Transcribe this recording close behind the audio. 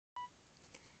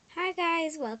Hi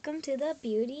guys, welcome to the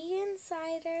Beauty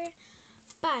Insider.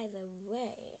 By the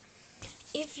way,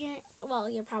 if you're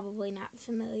probably not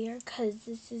familiar because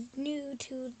this is new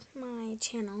to my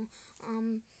channel.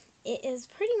 It is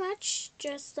pretty much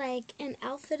just like an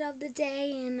outfit of the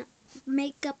day and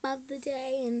makeup of the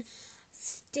day and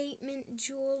statement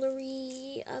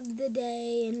jewelry of the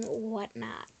day and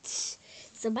whatnot.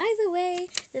 So by the way,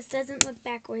 this doesn't look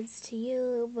backwards to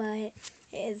you, but it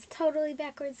is totally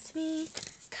backwards to me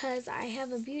because I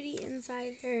have a Beauty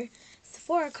Insider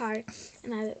Sephora card,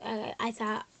 and I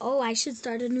thought, oh, I should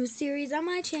start a new series on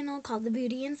my channel called the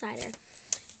Beauty Insider.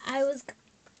 I was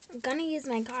gonna use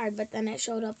my card, but then it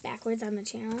showed up backwards on the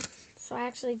channel, so I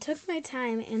actually took my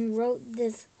time and wrote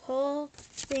this whole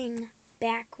thing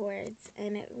backwards,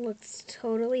 and it looks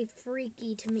totally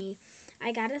freaky to me.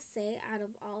 I gotta say, out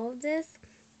of all of this,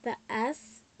 the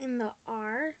S and the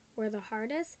R were the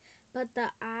hardest, but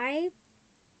the I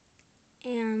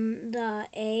and the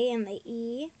A and the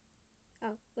E,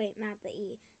 oh wait, not the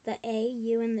E, the A,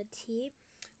 U, and the T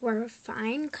were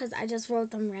fine because I just wrote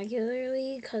them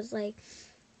regularly because, like,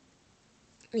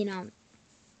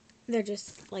 they're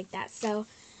just like that. So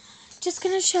just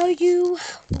gonna show you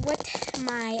what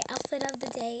my outfit of the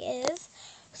day is.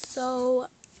 So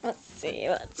let's see,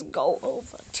 let's go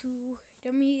over to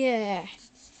the mirror.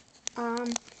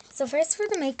 So first for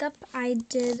the makeup, I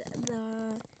did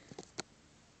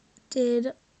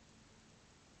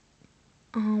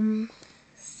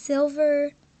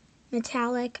silver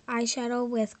metallic eyeshadow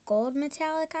with gold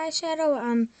metallic eyeshadow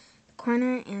on the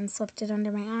corner and swept it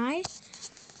under my eye.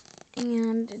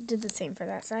 And did the same for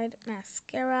that side.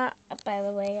 Mascara. By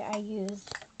the way, I used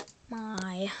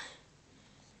my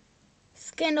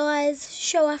Scandalized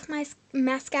Show Off My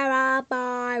Mascara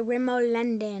by Rimmel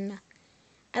London.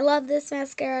 I love this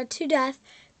mascara to death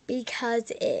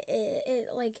because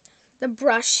it like, the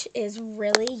brush is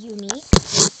really unique.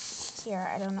 Here,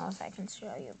 I don't know if I can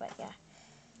show you, but yeah.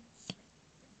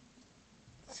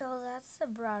 So that's the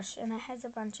brush, and it has a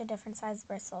bunch of different size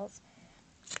bristles.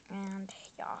 And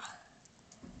yeah.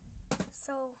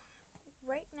 So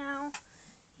right now,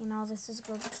 this is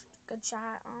a good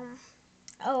shot.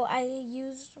 I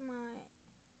used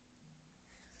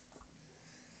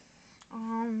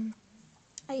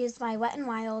my Wet n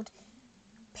Wild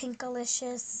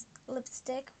Pinkalicious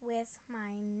lipstick with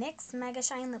my NYX Mega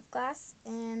Shine lip gloss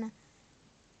in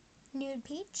Nude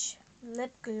Peach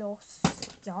lip gloss.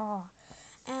 Yeah.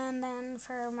 And then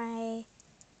for my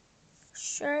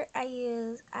shirt, I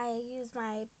use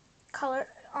my color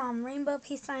rainbow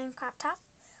peace sign crop top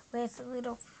with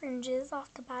little fringes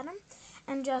off the bottom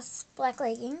and just black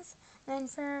leggings. Then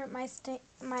for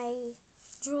my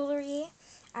jewelry,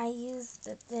 I used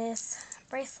this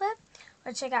bracelet,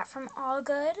 which I got from All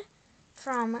Good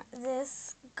from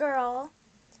this girl,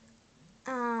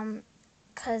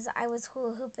 because I was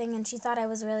hula hooping and she thought I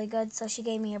was really good, so she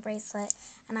gave me a bracelet.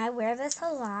 And I wear this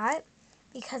a lot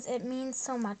because it means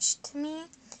so much to me,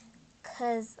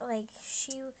 because like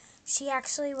she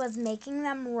actually was making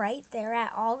them right there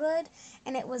at All Good,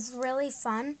 and it was really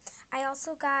fun. I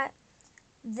also got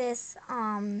this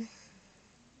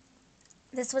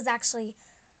this was actually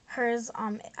hers.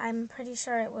 I'm pretty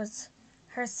sure it was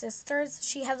her sister's.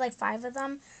 She had like 5 of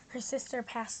them. Her sister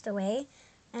passed away,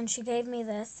 and she gave me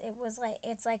this.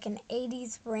 It's like an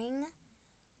 80s ring,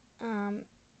 and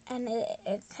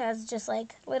it has just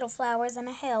like little flowers and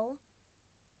a hill.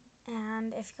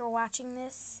 And if you're watching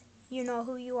this, you know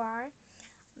who you are.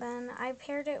 Then I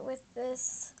paired it with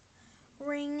this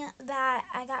ring that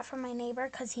I got from my neighbor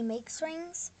because he makes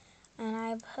rings.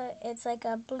 And it's like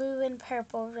a blue and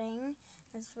purple ring.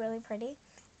 It's really pretty.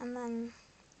 And then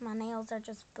my nails are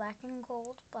just black and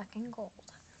gold, black and gold.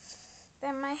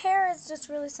 Then my hair is just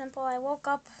really simple. I woke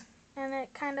up and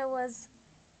it kind of was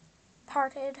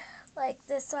parted like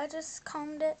this, so I just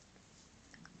combed it.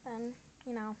 And,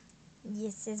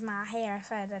 this is my hair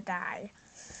for the day.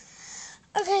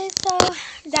 Okay, so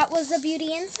that was the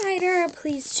Beauty Insider.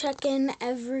 Please check in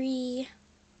every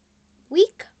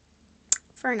week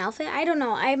for an outfit. I don't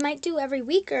know. I might do every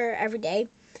week or every day.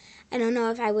 I don't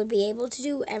know if I would be able to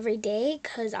do every day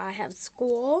because I have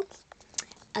school.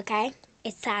 Okay,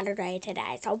 it's Saturday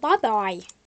today, so bye-bye.